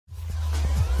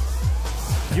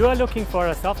You are looking for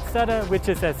a soft starter which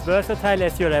is as versatile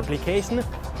as your application,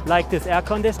 like this air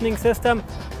conditioning system.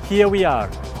 Here we are.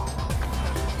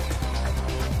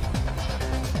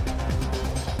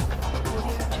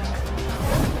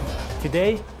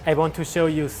 Today I want to show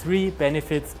you 3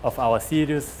 benefits of our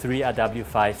Sirius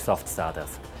 3RW5 soft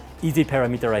starters: easy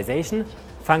parameterization,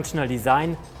 functional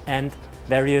design and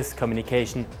various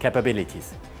communication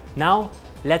capabilities. Now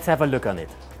let's have a look on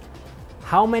it.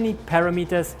 How many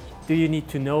parameters do you need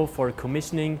to know for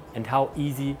commissioning and how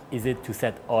easy is it to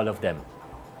set all of them?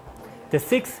 The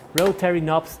 6 rotary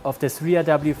knobs of the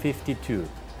 3RW52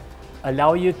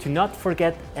 allow you to not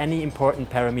forget any important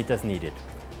parameters needed: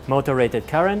 motor rated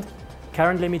current,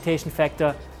 current limitation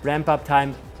factor, ramp-up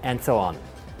time and so on.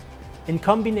 In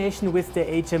combination with the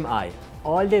HMI,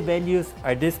 all the values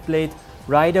are displayed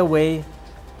right away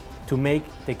to make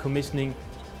the commissioning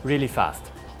really fast.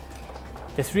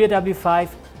 The 3RW5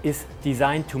 is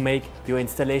designed to make your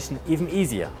installation even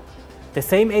easier. The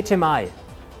same HMI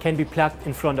can be plugged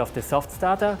in front of the soft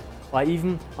starter or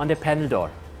even on the panel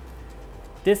door.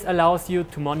 This allows you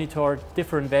to monitor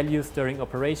different values during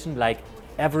operation, like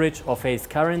average or phase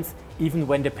currents, even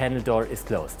when the panel door is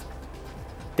closed.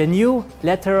 The new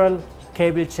lateral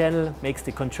cable channel makes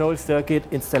the control circuit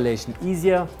installation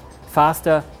easier,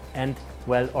 faster and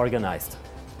well organized.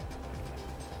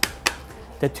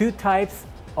 The 2 types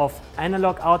of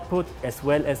analog output as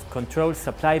well as control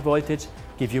supply voltage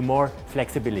give you more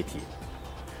flexibility.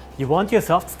 You want your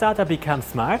soft starter become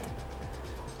smart?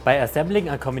 By assembling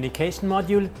a communication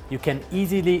module, you can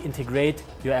easily integrate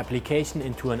your application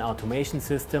into an automation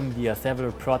system via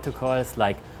several protocols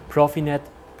like Profinet,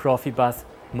 Profibus,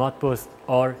 Modbus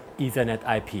or Ethernet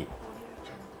IP.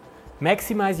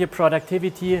 Maximize your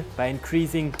productivity by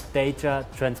increasing data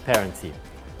transparency.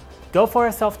 Go for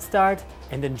a soft start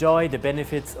and enjoy the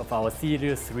benefits of our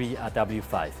Sirius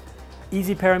 3RW5.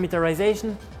 Easy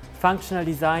parameterization, functional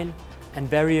design and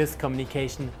various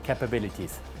communication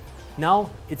capabilities. Now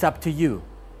it's up to you.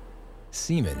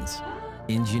 Siemens,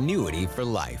 ingenuity for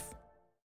life.